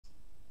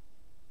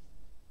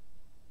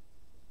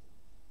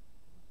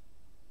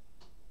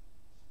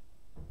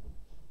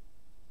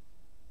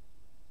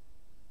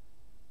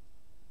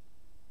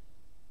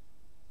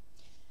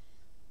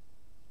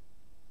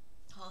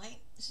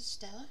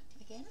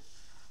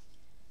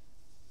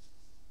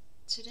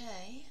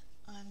Today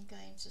I'm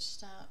going to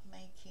start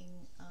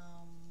making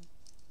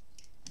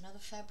another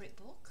fabric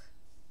book,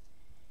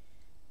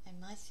 and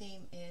my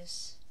theme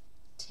is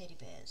teddy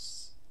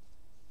bears.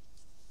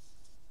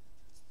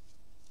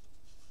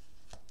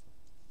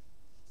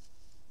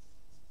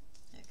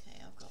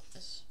 Okay, I've got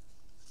this.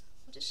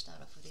 I'll just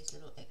start off with these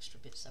little extra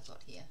bits I've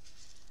got here.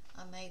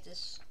 I made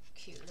this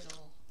cute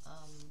little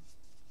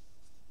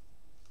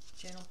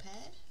journal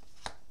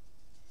pad.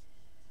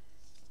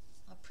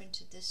 I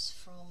printed this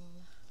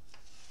from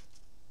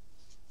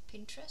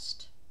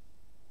Pinterest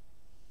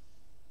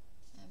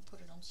and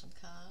put it on some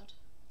card,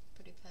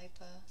 pretty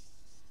paper,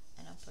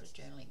 and I put a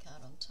journaling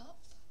card on top.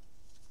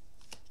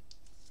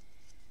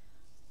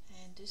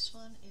 And this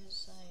one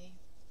is a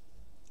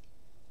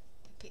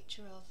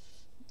picture of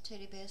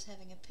teddy bears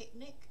having a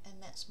picnic, and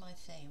that's my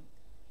theme.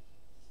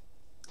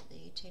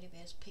 The teddy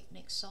bears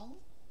picnic song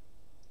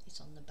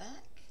is on the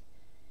back.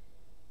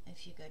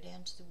 If you go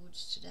down to the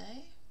woods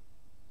today,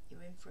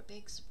 you're in for a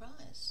big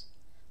surprise.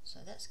 So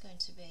that's going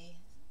to be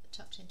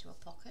tucked into a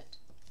pocket.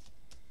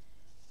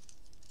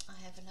 I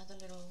have another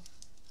little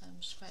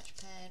scratch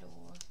pad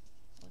or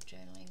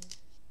journaling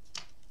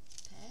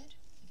pad,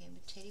 again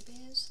with teddy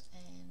bears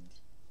and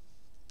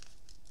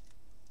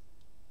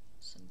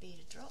some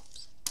beaded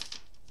drops.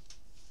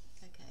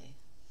 Okay.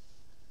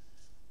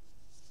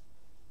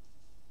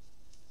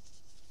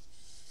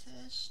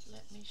 First,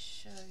 let me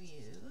show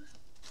you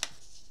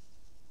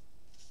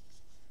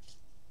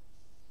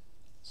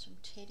some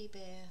teddy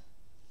bear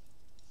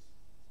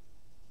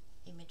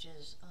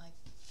images I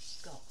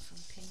got from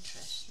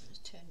Pinterest. Let's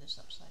turn this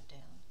upside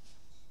down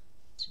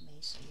to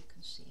me so you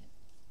can see it.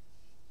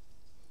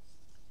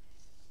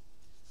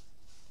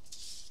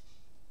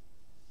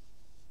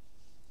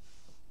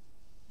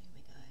 There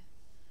we go.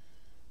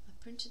 I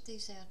printed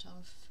these out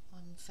on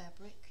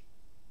fabric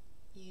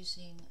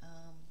using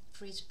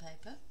freezer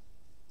paper.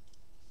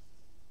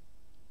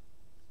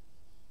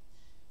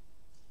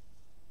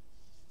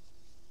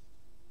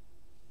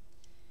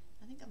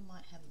 I think I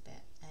might have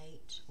about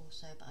 8 or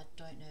so, but I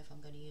don't know if I'm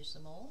going to use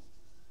them all.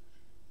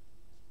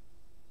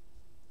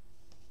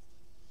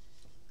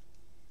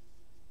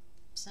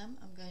 Some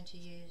I'm going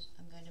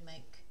to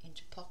make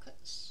into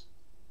pockets.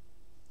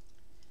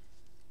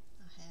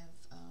 I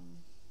have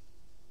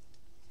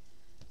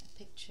a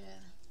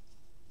picture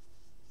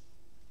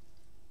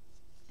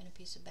and a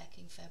piece of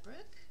backing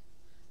fabric,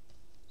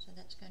 so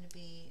that's going to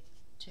be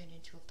turned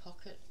into a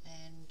pocket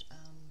and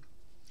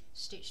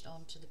stitched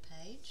onto the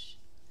page.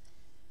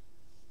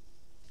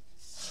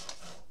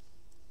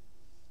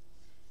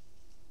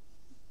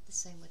 The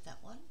same with that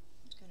one,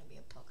 it's going to be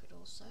a pocket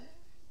also.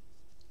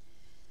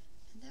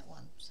 And that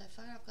one, so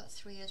far I've got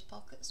 3 as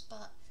pockets,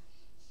 but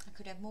I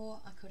could have more,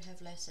 I could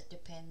have less, it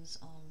depends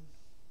on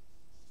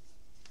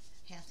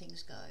how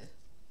things go.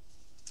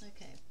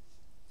 Okay,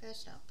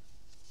 first up,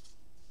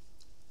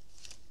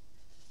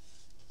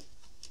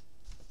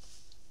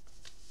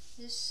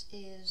 this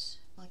is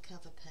my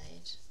cover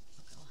page.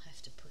 I'll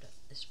have to put it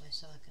this way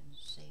so I can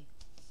see.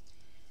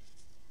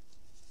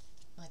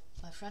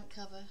 My front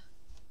cover,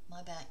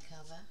 my back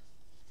cover,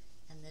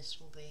 and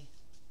this will be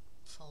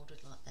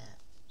folded like that.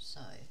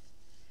 So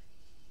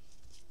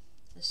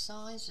the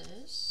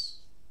sizes,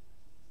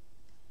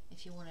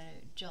 if you want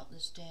to jot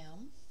this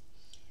down,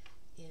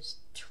 is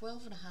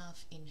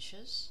 12.5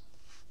 inches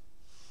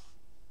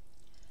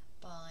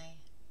by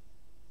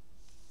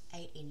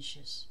 8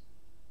 inches,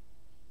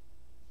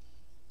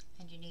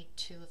 and you need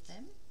 2 of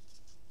them.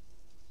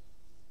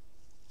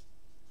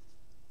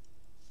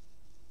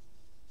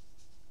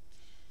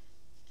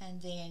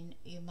 And then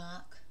you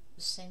mark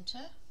the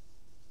center,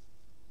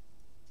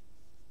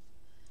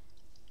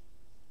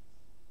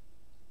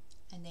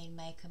 and then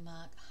make a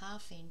mark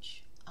 1/2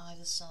 inch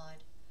either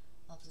side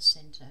of the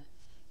center,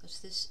 because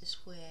this is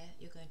where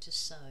you're going to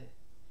sew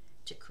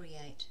to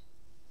create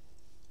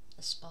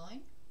a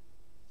spine.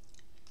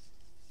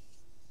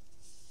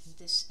 And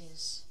this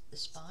is the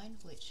spine,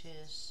 which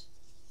is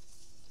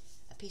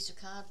a piece of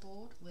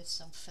cardboard with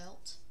some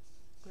felt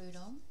glued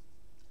on,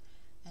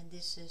 and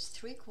this is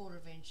 3/4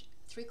 of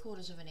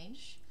an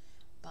inch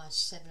by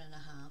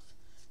 7.5.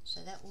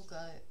 So that will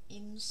go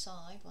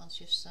inside once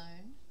you've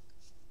sewn,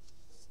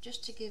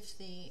 just to give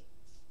the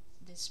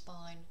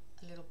spine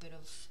a little bit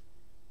of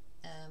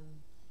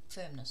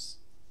firmness.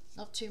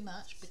 Not too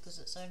much, because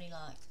it's only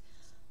like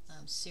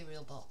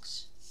cereal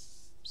box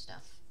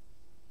stuff.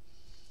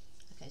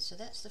 Okay, so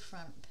that's the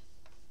front,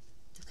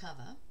 the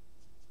cover.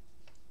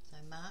 So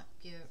mark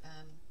your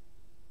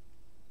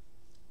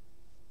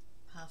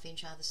 1/2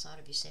 inch either side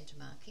of your center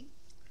marking.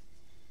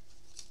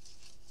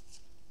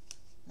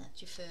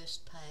 That's your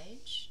first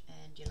page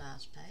and your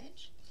last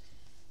page.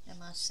 Now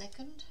my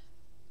second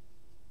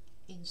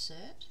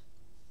insert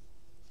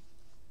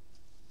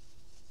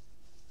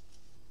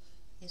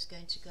is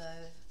going to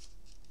go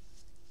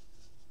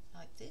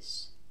like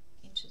this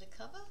into the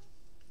cover,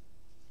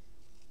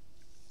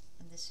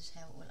 and this is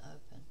how it will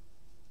open.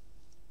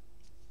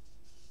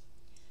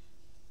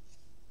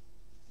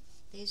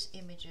 These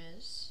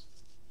images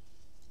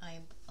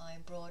I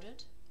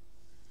embroidered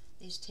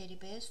these teddy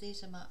bears.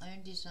 These are my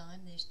own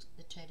design, these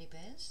the teddy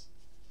bears.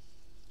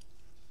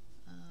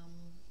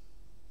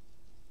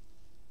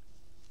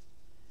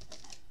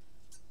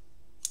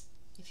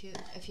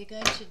 If you're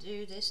going to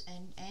do this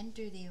and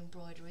do the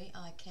embroidery,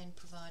 I can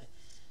provide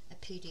a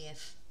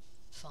PDF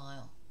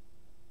file.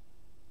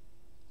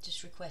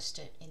 Just request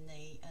it in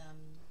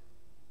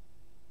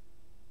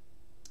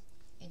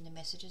the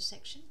messages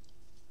section.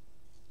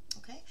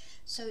 Okay,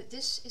 so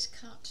this is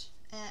cut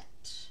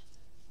at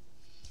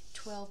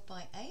 12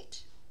 by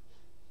 8,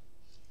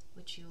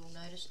 which you will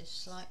notice is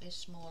slightly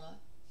smaller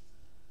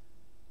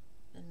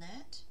than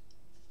that.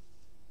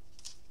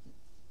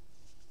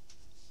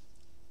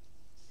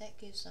 That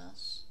gives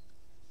us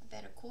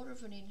about 1/4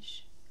 of an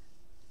inch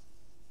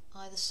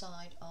either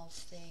side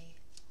of the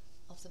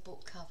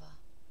book cover,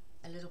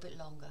 a little bit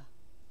longer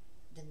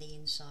than the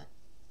inside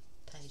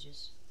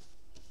pages.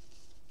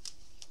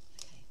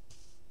 Okay,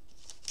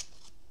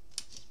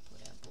 let's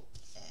put our book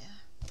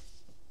there.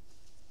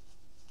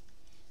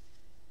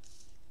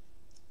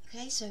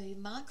 Okay, so you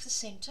mark the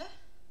center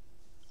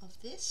of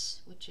this,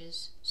 which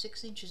is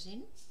 6 inches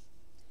in,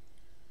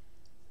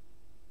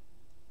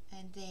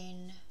 and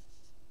then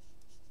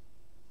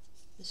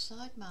the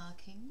side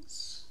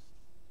markings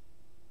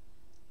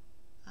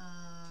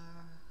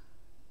are,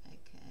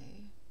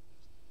 okay,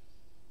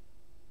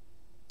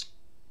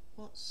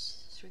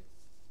 what's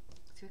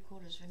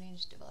 3/4 of an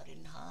inch divided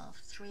in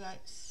half?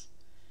 3/8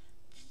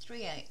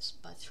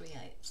 by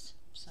 3/8.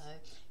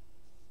 So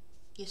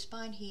your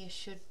spine here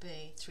should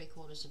be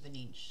 3/4 of an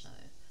inch, so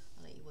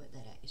I'll let you work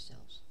that out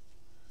yourselves.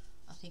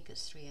 I think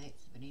it's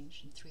 3/8 of an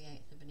inch and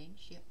 3/8 of an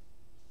inch, yep,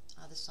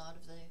 either side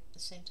of the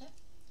center,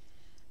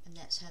 and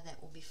that's how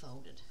that will be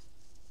folded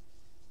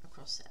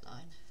across that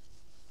line.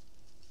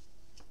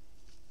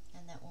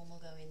 And that one will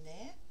go in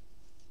there.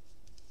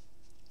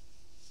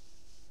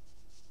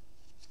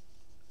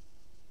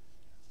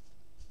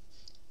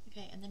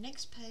 Okay, and the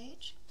next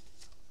page,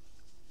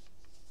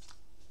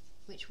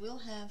 which will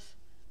have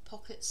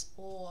pockets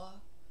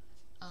or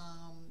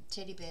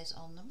teddy bears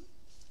on them.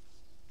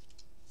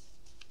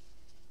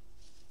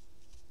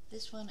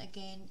 This one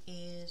again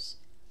is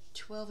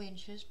 12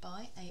 inches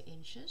by 8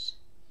 inches,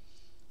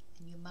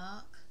 and you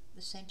mark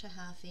the center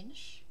 1/2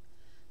 inch.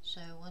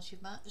 So once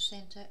you've marked the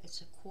center,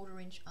 it's 1/4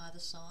 inch either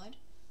side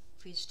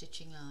for your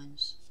stitching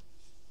lines.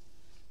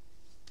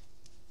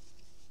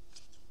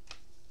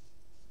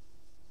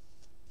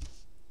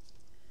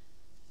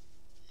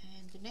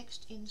 And the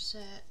next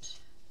insert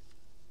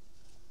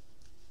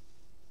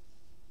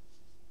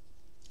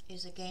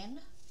is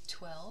again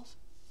 12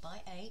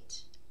 by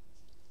 8,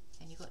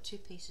 and you've got 2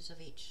 pieces of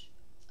each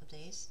of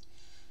these,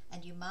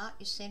 and you mark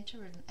your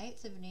center at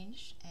 1/8 of an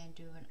inch and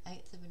do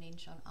 1/8 of an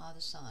inch on either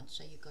side,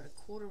 so you've got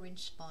 1/4 inch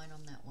spine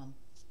on that one.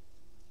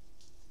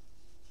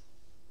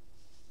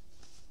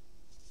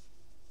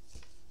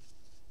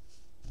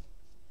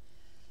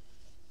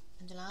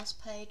 And the last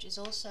page is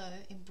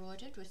also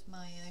embroidered with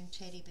my own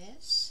teddy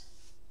bears.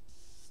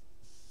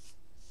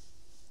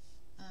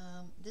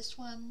 This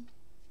one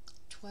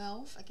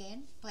 12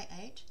 again by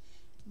 8,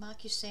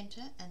 mark your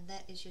center, and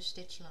that is your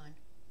stitch line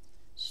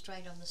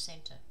straight on the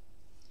center.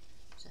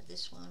 So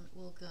this one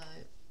will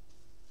go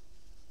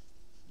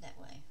that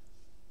way.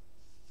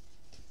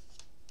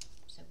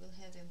 So we'll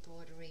have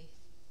embroidery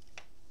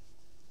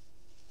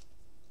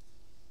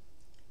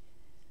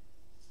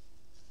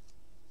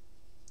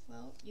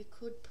well, you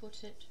could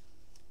put it,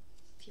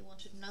 if you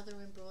wanted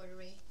another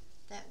embroidery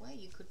that way,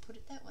 you could put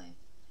it that way.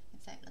 In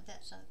fact,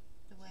 that's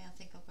the way I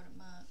think I've got it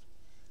marked.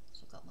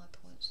 So I've got my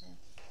points there.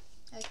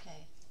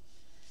 Okay,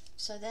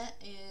 so that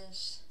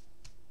is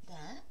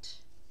that.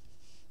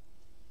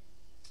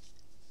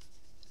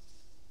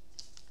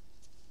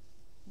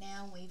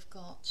 Now we've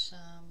got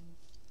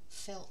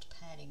felt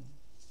padding.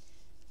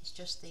 It's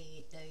just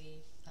the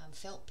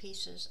felt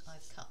pieces.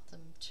 I've cut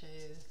them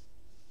to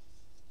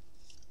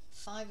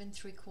 5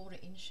 3/4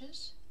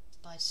 inches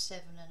by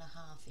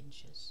 7.5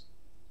 inches,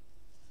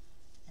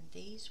 and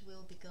these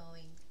will be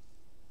going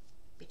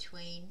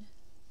between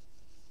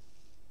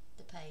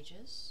the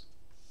pages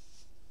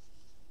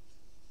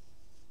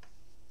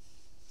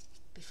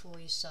before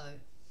you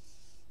sew,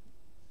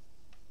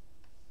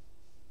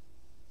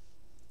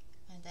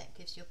 and that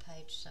gives your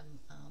page some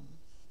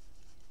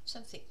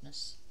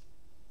thickness.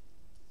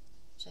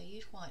 So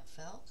use white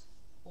felt,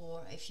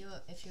 or if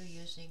you're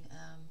using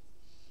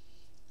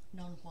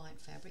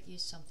non-white fabric,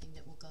 use something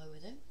that will go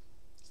with it.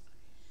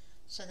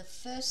 So the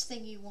first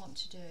thing you want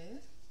to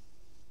do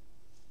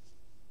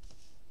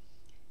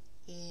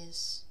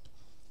is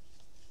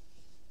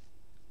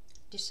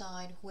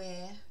decide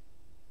where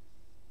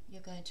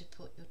you're going to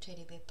put your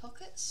teddy bear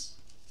pockets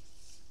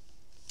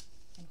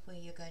and where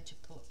you're going to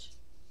put,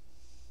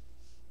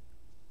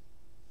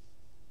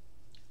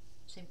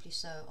 simply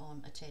sew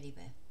on a teddy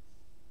bear,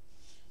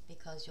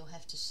 because you'll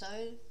have to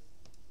sew.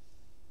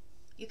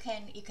 You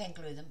can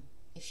glue them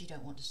if you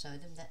don't want to sew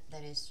them,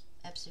 that is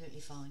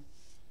absolutely fine,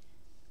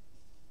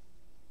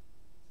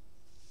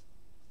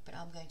 but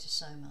I'm going to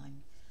sew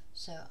mine.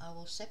 So I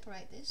will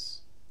separate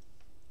this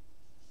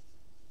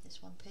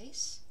one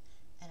piece,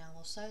 and I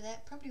will sew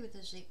that probably with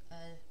a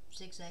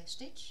zigzag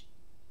stitch,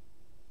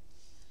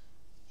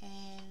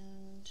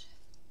 and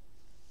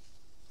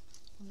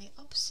on the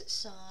opposite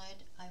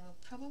side I will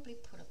probably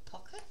put a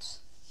pocket.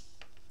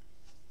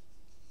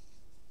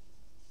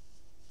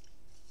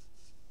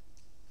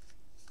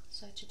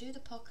 So to do the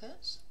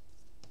pockets,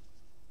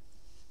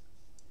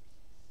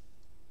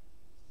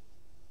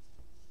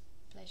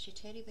 place your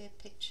teddy bear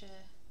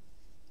picture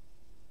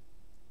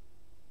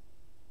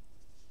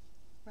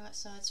right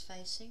sides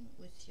facing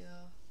with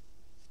your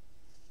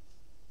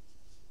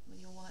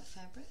white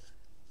fabric.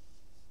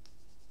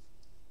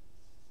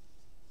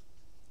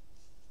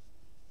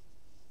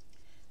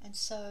 And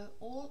sew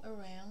all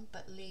around,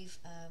 but leave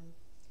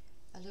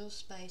a little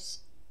space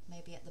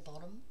maybe at the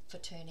bottom for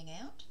turning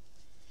out.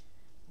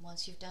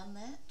 Once you've done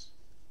that,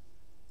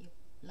 you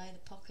lay the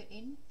pocket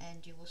in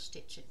and you will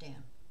stitch it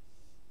down.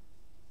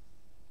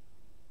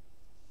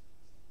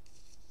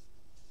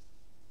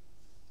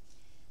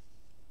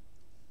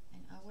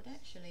 And I would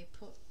actually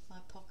put my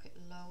pocket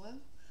lower,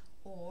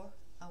 or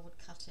I would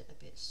cut it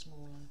a bit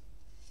smaller,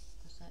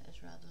 because that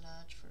is rather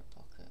large for a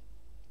pocket.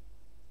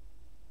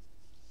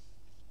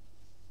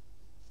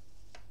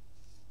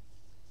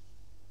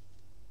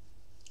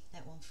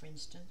 That one, for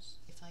instance,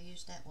 if I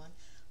use that one,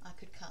 I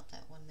could cut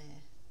that one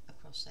there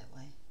across that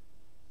way,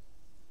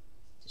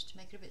 just to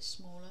make it a bit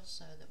smaller,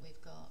 so that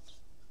we've got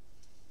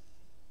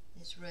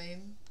there's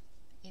room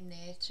in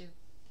there to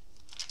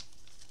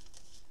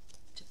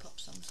pop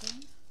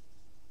something,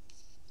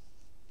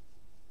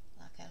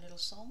 like our little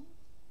song,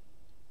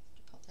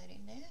 to pop that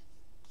in there.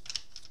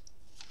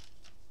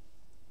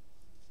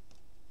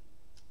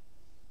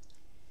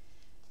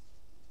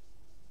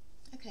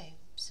 Okay,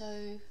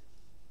 so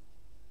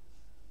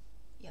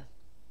yeah,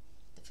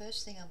 the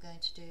first thing I'm going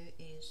to do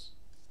is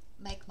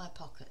make my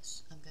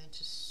pockets. I'm going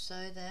to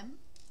sew them,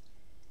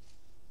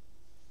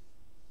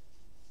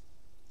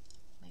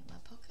 make my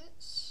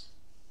pockets,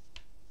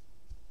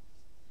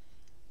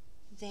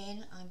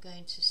 then I'm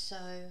going to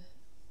sew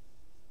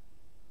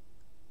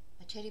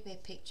a teddy bear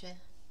picture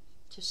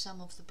to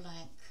some of the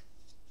blank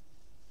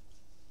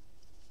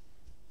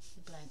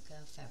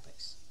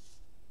fabrics.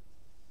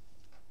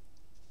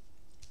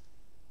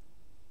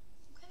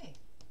 Okay,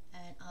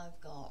 and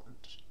I've got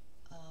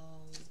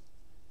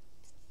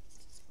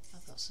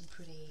some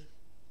pretty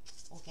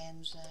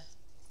organza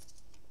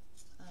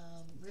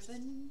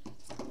ribbon.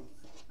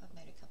 I've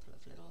made a couple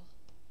of little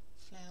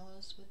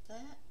flowers with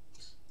that.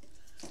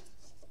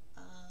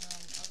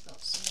 I've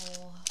got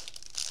some more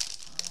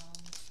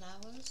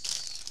flowers.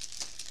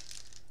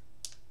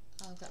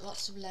 I've got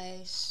lots of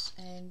lace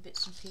and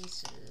bits and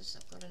pieces.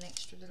 I've got an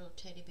extra little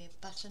teddy bear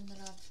button that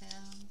I've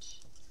found.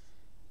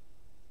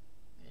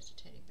 There's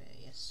a teddy bear,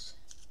 yes.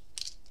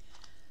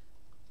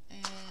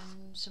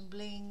 And some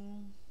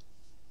bling,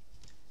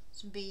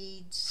 some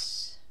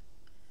beads,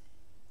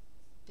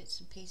 bits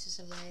and pieces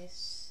of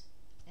lace,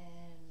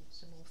 and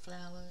some more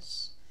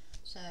flowers.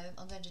 So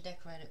I'm going to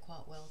decorate it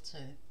quite well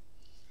too.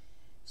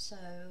 So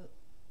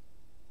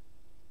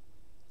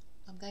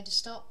I'm going to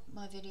stop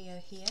my video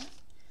here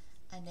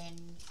and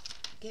then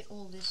get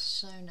all this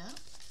sewn up,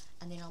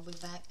 and then I'll be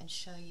back and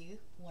show you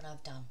what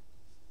I've done.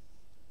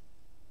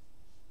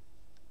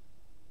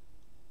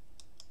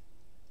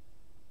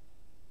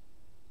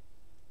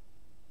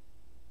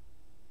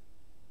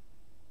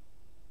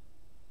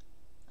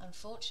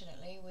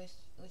 Unfortunately,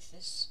 with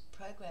this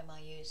program I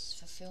use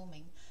for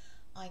filming,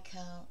 I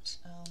can't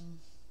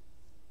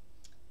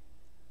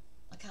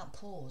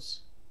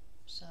pause.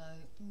 So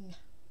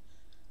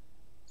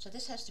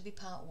this has to be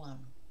part one.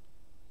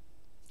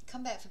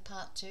 Come back for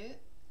part two,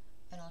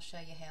 and I'll show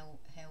you how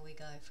we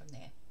go from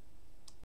there.